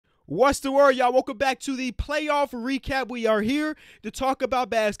What's the word, y'all? Welcome back to the playoff recap. We are here to talk about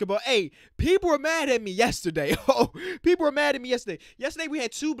basketball. Hey, people were mad at me yesterday. People were mad at me yesterday. Yesterday, we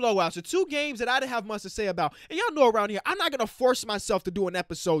had two blowouts, or two games that I didn't have much to say about. And y'all know around here, I'm not going to force myself to do an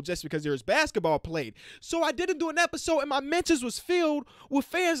episode just because there's basketball played. So I didn't do an episode, and my mentions was filled with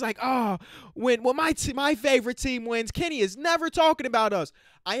fans like, when my favorite team wins, Kenny is never talking about us.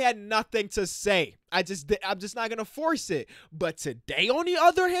 I had nothing to say. I'm just not going to force it. But today, on the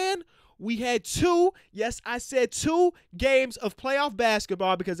other hand, we had two games of playoff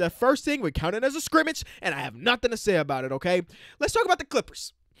basketball because that first thing we counted as a scrimmage, and I have nothing to say about it, okay? Let's talk about the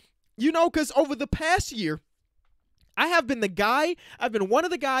Clippers. You know, because over the past year, I've been one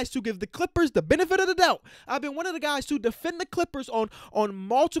of the guys to give the Clippers the benefit of the doubt. I've been one of the guys to defend the Clippers on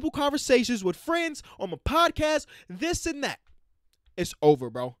multiple conversations with friends, on my podcast, this and that. It's over,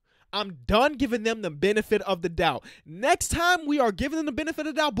 bro. I'm done giving them the benefit of the doubt. Next time we are giving them the benefit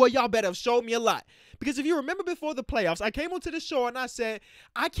of the doubt, boy, y'all better have showed me a lot. Because if you remember before the playoffs, I came onto the show and I said,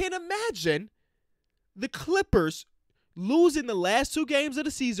 I can't imagine the Clippers losing the last two games of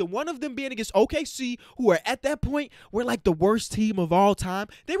the season, one of them being against OKC, who are at that point, were like the worst team of all time.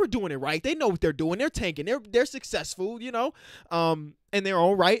 They were doing it right. They know what they're doing. They're tanking. They're successful, you know, and they're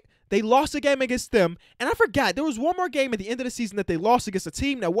all right. They lost a game against them, and I forgot, there was one more game at the end of the season that they lost against a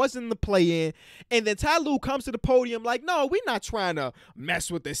team that wasn't in the play-in, and then Ty Lue comes to the podium like, no, we're not trying to mess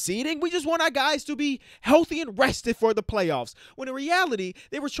with the seeding. We just want our guys to be healthy and rested for the playoffs. When in reality,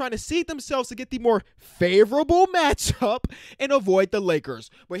 they were trying to seed themselves to get the more favorable matchup and avoid the Lakers.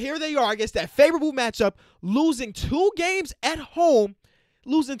 But here they are against that favorable matchup, losing two games at home,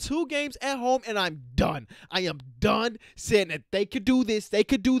 and I'm done. I am done saying that they could do this, they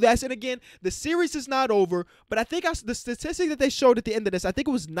could do that. And again, the series is not over, but I think the statistic that they showed at the end of this, I think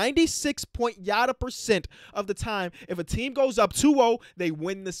it was 96% of the time, if a team goes up 2-0, they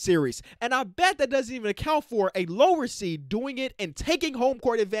win the series. And I bet that doesn't even account for a lower seed doing it and taking home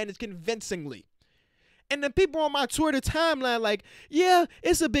court advantage convincingly. And then people on my Twitter timeline like, yeah,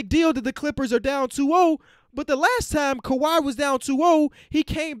 it's a big deal that the Clippers are down 2-0, but the last time Kawhi was down 2-0, he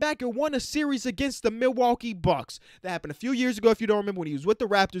came back and won a series against the Milwaukee Bucks. That happened a few years ago. If you don't remember, when he was with the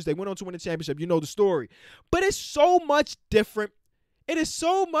Raptors, they went on to win the championship. You know the story. But it's so much different. It is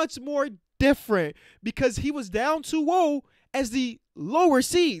so much more different because he was down 2-0 as the lower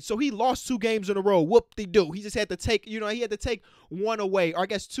seed. So he lost two games in a row. Whoop-de-doo. He just had to take, he had to take one away, or I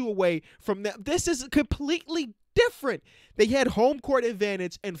guess two away from them. This is completely different. They had home court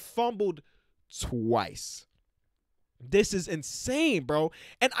advantage and fumbled twice. This is insane, bro.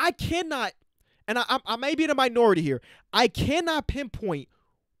 And I cannot, and I may be in a minority here, I cannot pinpoint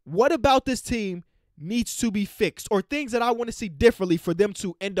what about this team needs to be fixed or things that I want to see differently for them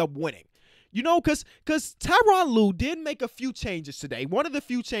to end up winning. You know, because Tyronn Lue did make a few changes today. One of the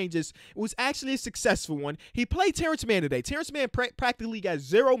few changes was actually a successful one. He played Terrence Mann today. Terrence Mann practically got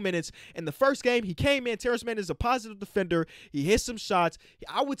 0 minutes in the first game. He came in. Terrence Mann is a positive defender. He hit some shots.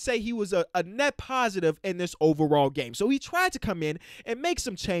 I would say he was a net positive in this overall game. So he tried to come in and make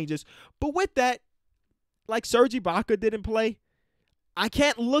some changes. But with that, like Serge Ibaka didn't play, I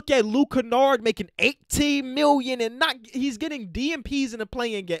can't look at Luke Kennard making $18 million and he's getting DMPs in a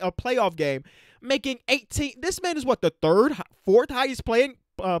playoff game, making 18. This man is what, the fourth highest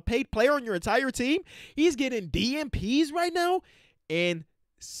paid player on your entire team? He's getting DMPs right now.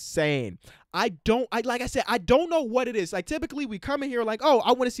 Insane. Like I said, I don't know what it is. Like, typically we come in here like, oh,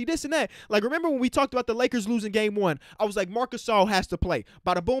 I want to see this and that. Like, remember when we talked about the Lakers losing game one? I was like, Marc Gasol has to play.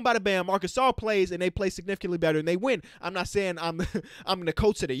 Bada boom, bada bam. Marc Gasol plays and they play significantly better and they win. I'm not saying I'm the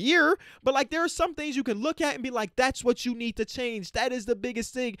coach of the year, but like, there are some things you can look at and be like, that's what you need to change. That is the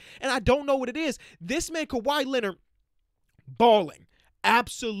biggest thing. And I don't know what it is. This man, Kawhi Leonard, balling.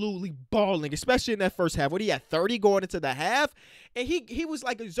 Absolutely balling, especially in that first half. When he had 30 going into the half, and he was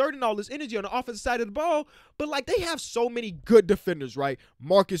like exerting all this energy on the offensive side of the ball. But like, they have so many good defenders, right?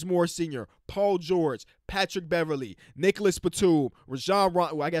 Marcus Morris Sr., Paul George, Patrick Beverly, Nicholas Batum, Rajon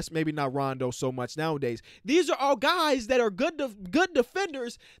Rondo. Well, I guess maybe not Rondo so much nowadays. These are all guys that are good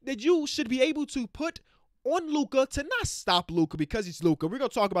defenders that you should be able to put on Luka to not stop Luka because he's Luka. We're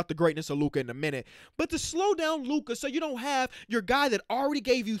going to talk about the greatness of Luka in a minute. But to slow down Luka so you don't have your guy that already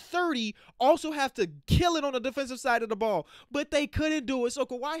gave you 30 also have to kill it on the defensive side of the ball. But they couldn't do it. So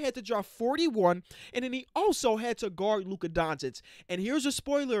Kawhi had to drop 41, and then he also had to guard Luka Doncic. And here's a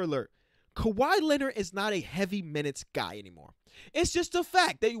spoiler alert. Kawhi Leonard is not a heavy minutes guy anymore. It's just a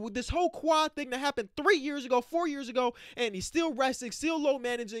fact. This whole quad thing that happened 3 years ago, 4 years ago, and he's still resting, still low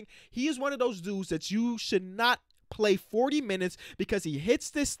managing. He is one of those dudes that you should not play 40 minutes because he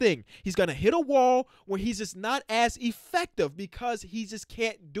hits this thing. He's going to hit a wall where he's just not as effective because he just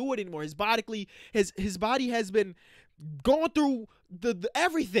can't do it anymore. His body has been going through the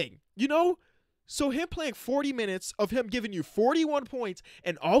everything, you know? So him playing 40 minutes of him giving you 41 points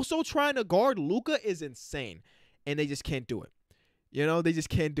and also trying to guard Luka is insane. And they just can't do it. You know, they just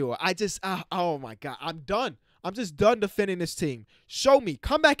can't do it. Oh my God, I'm done. I'm just done defending this team. Show me.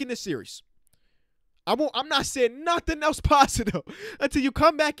 Come back in this series. I'm not saying nothing else positive until you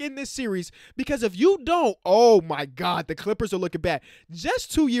come back in this series, because if you don't, oh my God, the Clippers are looking bad.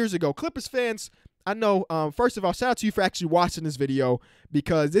 Just 2 years ago, Clippers fans, I know, first of all, shout out to you for actually watching this video,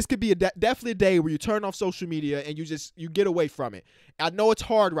 because this could be definitely a day where you turn off social media and you get away from it. I know it's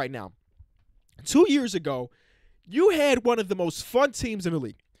hard right now. 2 years ago, you had one of the most fun teams in the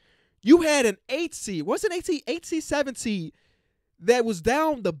league. You had an 8 seed, what's an 8 seed? 8 seed, 7 seed that was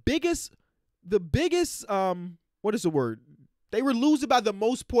down the biggest, what is the word? They were losing by the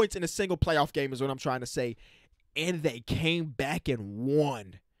most points in a single playoff game is what I'm trying to say. And they came back and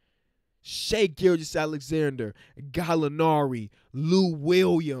won. Shai Gilgeous-Alexander, Gallinari, Lou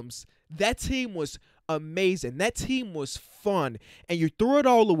Williams. That team was amazing. That team was fun. And you threw it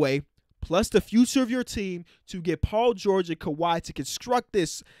all away, plus the future of your team, to get Paul George and Kawhi to construct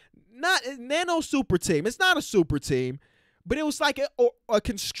this not nano super team. It's not a super team, but it was like a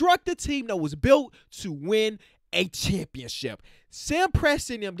constructed team that was built to win a championship. Sam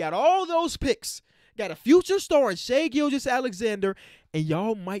Presti and them got all those picks. Got a future star in Shai Gilgeous-Alexander, and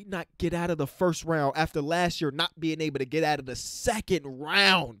y'all might not get out of the first round after last year not being able to get out of the second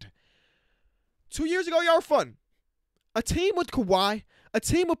round. 2 years ago, y'all were fun. A team with Kawhi, a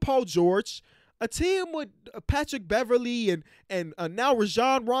team with Paul George, a team with Patrick Beverley and now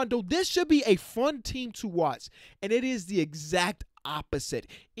Rajon Rondo. This should be a fun team to watch, and it is the exact opposite.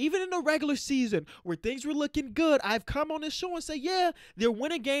 Even in the regular season where things were looking good, I've come on this show and say, yeah, they're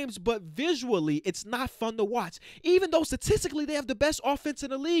winning games, but visually it's not fun to watch. Even though statistically they have the best offense in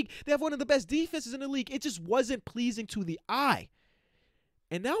the league, they have one of the best defenses in the league, it just wasn't pleasing to the eye.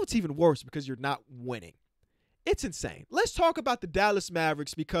 And now it's even worse because you're not winning. It's insane. Let's talk about the Dallas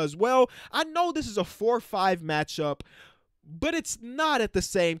Mavericks because, well, I know this is a 4-5 matchup, but it's not at the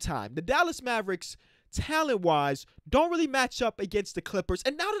same time. The Dallas Mavericks, talent-wise, don't really match up against the Clippers.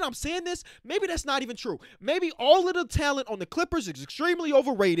 And now that I'm saying this, maybe that's not even true. Maybe all of the talent on the Clippers is extremely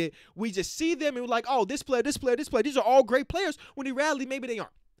overrated. We just see them and we're like, oh, this player, this player, this player. These are all great players, when in reality, maybe they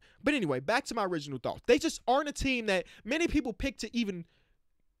aren't. But anyway, back to my original thought. They just aren't a team that many people pick to even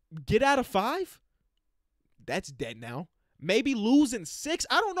get out of 5. That's dead now. Maybe losing 6.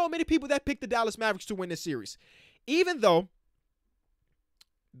 I don't know many people that picked the Dallas Mavericks to win this series. Even though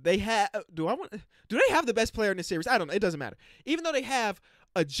they have, do they have the best player in this series? I don't know. It doesn't matter. Even though they have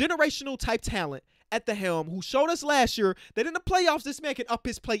a generational type talent at the helm who showed us last year that in the playoffs, this man can up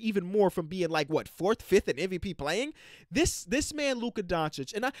his play even more from being like, what, 4th, 5th in MVP playing? This man, Luka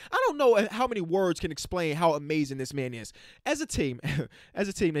Doncic, and I don't know how many words can explain how amazing this man is. As a team,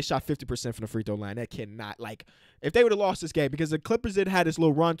 they shot 50% from the free throw line. That cannot, like, if they would have lost this game, because the Clippers did have this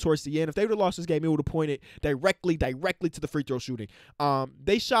little run towards the end, if they would have lost this game, it would have pointed directly to the free throw shooting.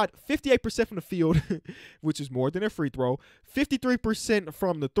 They shot 58% from the field, which is more than their free throw, 53%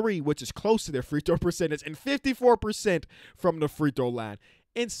 from the 3, which is close to their free throw percentage, and 54% from the free throw line.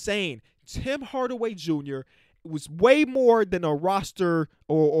 Insane. Tim Hardaway Jr. was way more than a roster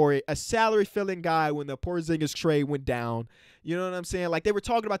or a salary filling guy when the Porzingis trade went down. You know what I'm saying? Like, they were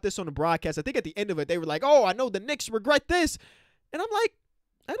talking about this on the broadcast. I think at the end of it, they were like, oh, I know the Knicks regret this. And I'm like,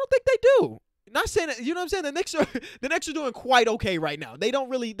 I don't think they do. Not saying that, you know what I'm saying? The Knicks are doing quite okay right now.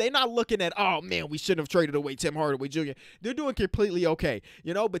 They're not looking at, oh man, we shouldn't have traded away Tim Hardaway Jr. They're doing completely okay,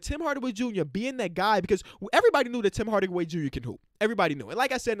 you know. But Tim Hardaway Jr. being that guy, because everybody knew that Tim Hardaway Jr. can hoop. Everybody knew. And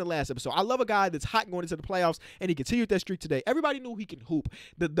like I said in the last episode, I love a guy that's hot going into the playoffs, and he continued that streak today. Everybody knew he can hoop.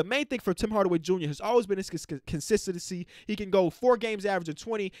 The main thing for Tim Hardaway Jr. has always been his consistency. He can go 4 games averaging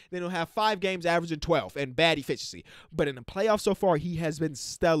 20, then he'll have 5 games averaging 12, and bad efficiency. But in the playoffs so far, he has been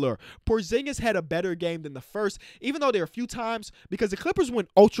stellar. Porzingis had a better game than the first, even though there are a few times, because the Clippers went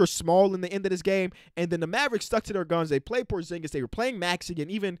ultra small in the end of this game, and then the Mavericks stuck to their guns. They played Porzingis. They were playing Maxey, and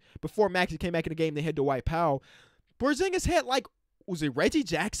even before Maxey came back in the game, they had Dwight Powell. Porzingis had, like, was it Reggie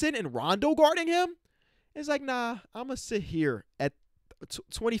Jackson and Rondo guarding him? It's like, nah, I'm going to sit here at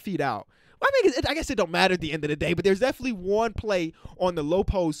 20 feet out. Well, I mean, I guess it don't matter at the end of the day, but there's definitely one play on the low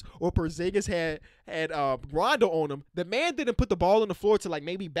post where Porzingis had Rondo on him. The man didn't put the ball on the floor to, like,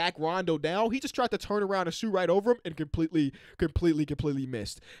 maybe back Rondo down. He just tried to turn around and shoot right over him and completely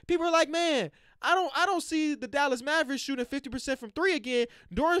missed. People are like, man, I don't see the Dallas Mavericks shooting 50% from 3 again.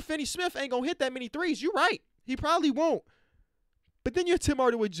 Dorian Finney-Smith ain't going to hit that many threes. You're right. He probably won't. But then you have Tim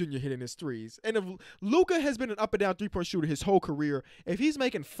Hardaway Jr. hitting his threes. And if Luka has been an up and down three-point shooter his whole career, if he's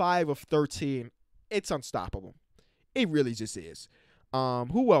making 5 of 13, it's unstoppable. It really just is.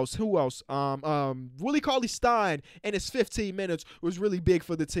 Who else? Willie Cauley-Stein in his 15 minutes was really big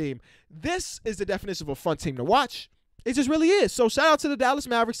for the team. This is the definition of a fun team to watch. It just really is. So shout out to the Dallas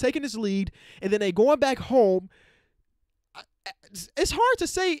Mavericks taking this lead, and then they going back home. It's hard to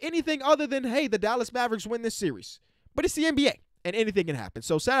say anything other than, hey, the Dallas Mavericks win this series. But it's the NBA. And anything can happen.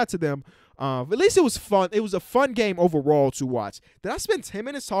 So shout out to them. At least it was fun. It was a fun game overall to watch. Did I spend 10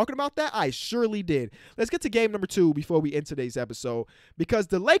 minutes talking about that? I surely did. Let's get to game number 2 before we end today's episode. Because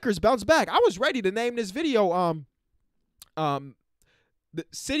the Lakers bounced back. I was ready to name this video the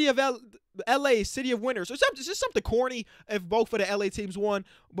City of LA, City of Winners, or something. It's just something corny if both of the LA teams won,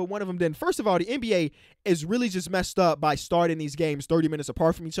 but one of them didn't. First of all, the NBA is really just messed up by starting these games 30 minutes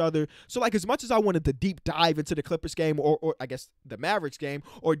apart from each other. So, like, as much as I wanted to deep dive into the Clippers game, or I guess the Mavericks game,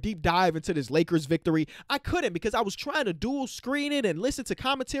 or deep dive into this Lakers victory, I couldn't because I was trying to dual screen it and listen to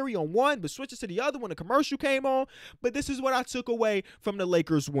commentary on one, but switch it to the other when a commercial came on. But this is what I took away from the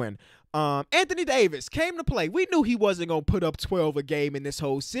Lakers win. Anthony Davis came to play. We knew he wasn't going to put up 12 a game in this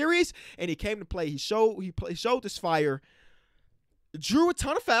whole series, and he came to play. He showed this fire. Drew a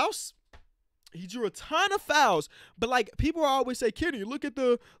ton of fouls. But like people always say, Kenny, look at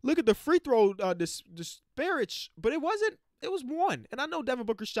the free throw disparage, but it wasn't. It was one. And I know Devin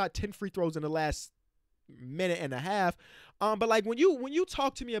Booker shot 10 free throws in the last minute and a half. But like when you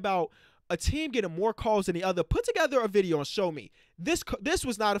talk to me about a team getting more calls than the other, put together a video and show me this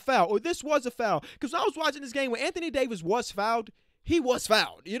was not a foul or this was a foul. Because when I was watching this game when Anthony Davis was fouled, he was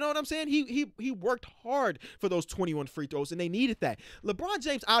fouled. You know what I'm saying? He worked hard for those 21 free throws, and they needed that. LeBron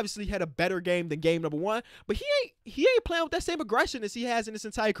James obviously had a better game than game number 1, but he ain't playing with that same aggression as he has in his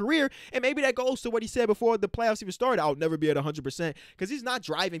entire career. And maybe that goes to what he said before the playoffs even started. I'll never be at 100% because he's not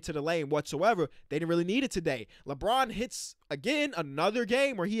driving to the lane whatsoever. They didn't really need it today. LeBron hits again another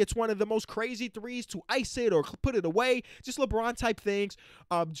game where he hits one of the most crazy threes to ice it or put it away. Just LeBron type things.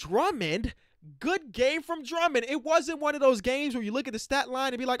 Drummond. Good game from Drummond. It wasn't one of those games where you look at the stat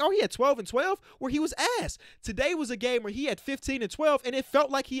line and be like, oh, he had 12 and 12, where he was ass. Today was a game where he had 15 and 12, and it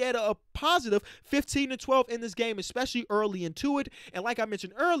felt like he had a positive 15 and 12 in this game, especially early into it. And like I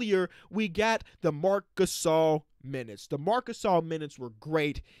mentioned earlier, we got the Marc Gasol minutes. The Marc Gasol minutes were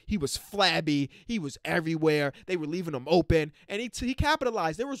great. He was flabby. He was everywhere. They were leaving him open, and he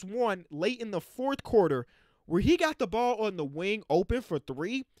capitalized. There was one late in the fourth quarter where he got the ball on the wing open for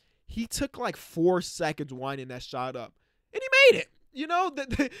 3. He took like 4 seconds winding that shot up, and he made it. You know,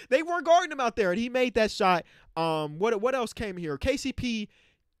 they weren't guarding him out there, and he made that shot. What else came here? KCP,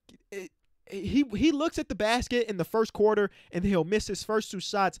 he looks at the basket in the first quarter, and he'll miss his first 2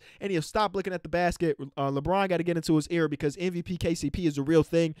 shots, and he'll stop looking at the basket. LeBron got to get into his ear because MVP KCP is a real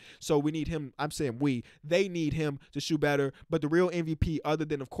thing, so we need him. I'm saying they need him to shoot better, but the real MVP, other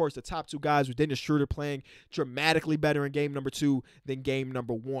than, of course, the top 2 guys, was Dennis Schroeder playing dramatically better in game number 2 than game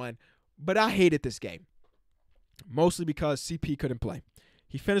number 1. But I hated this game, mostly because CP couldn't play.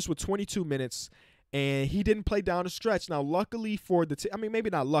 He finished with 22 minutes, and he didn't play down the stretch. Now, luckily for the team, I mean,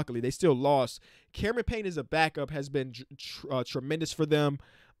 maybe not luckily, they still lost. Cameron Payne as a backup has been tremendous for them.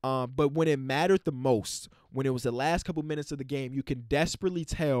 But when it mattered the most, when it was the last couple minutes of the game, you can desperately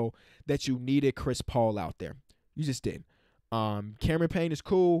tell that you needed Chris Paul out there. You just did. Cameron Payne is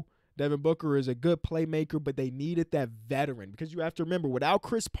cool. Devin Booker is a good playmaker, but they needed that veteran because you have to remember, without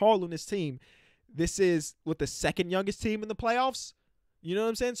Chris Paul on this team, this is the second youngest team in the playoffs. You know what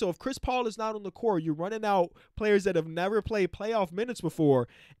I'm saying? So if Chris Paul is not on the court, you're running out players that have never played playoff minutes before,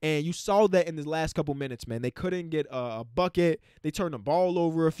 and you saw that in the last couple minutes, man. They couldn't get a bucket. They turned the ball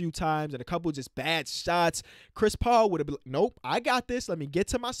over a few times and a couple just bad shots. Chris Paul would have been like, nope, I got this. Let me get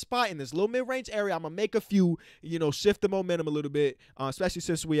to my spot in this little mid-range area. I'm going to make a few, shift the momentum a little bit, especially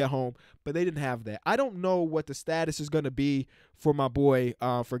since we at home. But they didn't have that. I don't know what the status is going to be for my boy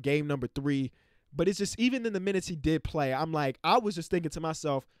for game number 3. But it's just, even in the minutes he did play, I was just thinking to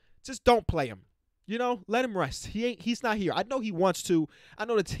myself, just don't play him. Let him rest. He's not here. I know he wants to. I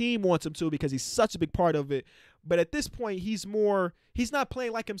know the team wants him to because he's such a big part of it. But at this point, he's not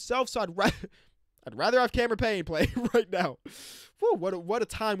playing like himself. So I'd rather have Cameron Payne play right now. Whew, what a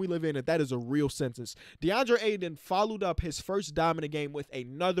time we live in, and that is a real sentence. DeAndre Ayton followed up his first dominant game with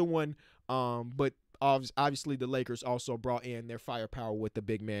another one, but obviously the Lakers also brought in their firepower with the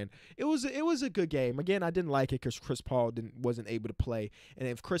big man. It was a good game. Again, I didn't like it because Chris Paul wasn't able to play, and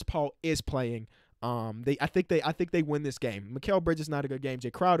if Chris Paul is playing, I think they win this game. Mikal Bridges not a good game.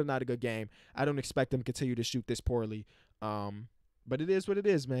 Jay Crowder not a good game. I don't expect them to continue to shoot this poorly. But it is what it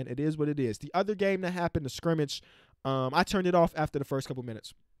is, man. It is what it is. The other game that happened, the scrimmage, I turned it off after the first couple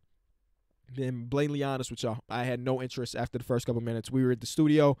minutes. Being blatantly honest with y'all, I had no interest after the first couple minutes. We were at the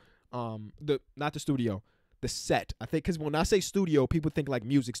studio, not the studio, the set. I think because when I say studio, people think like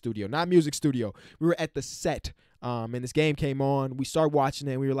music studio, not music studio. We were at the set, and this game came on. We started watching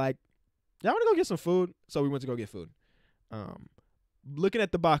it. And we were like, y'all want to go get some food? So we went to go get food. Looking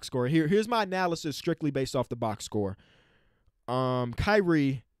at the box score, here's my analysis strictly based off the box score.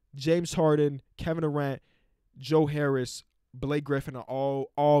 Kyrie, James Harden, Kevin Durant, Joe Harris, Blake Griffin are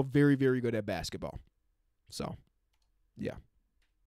all very, very good at basketball. So, yeah.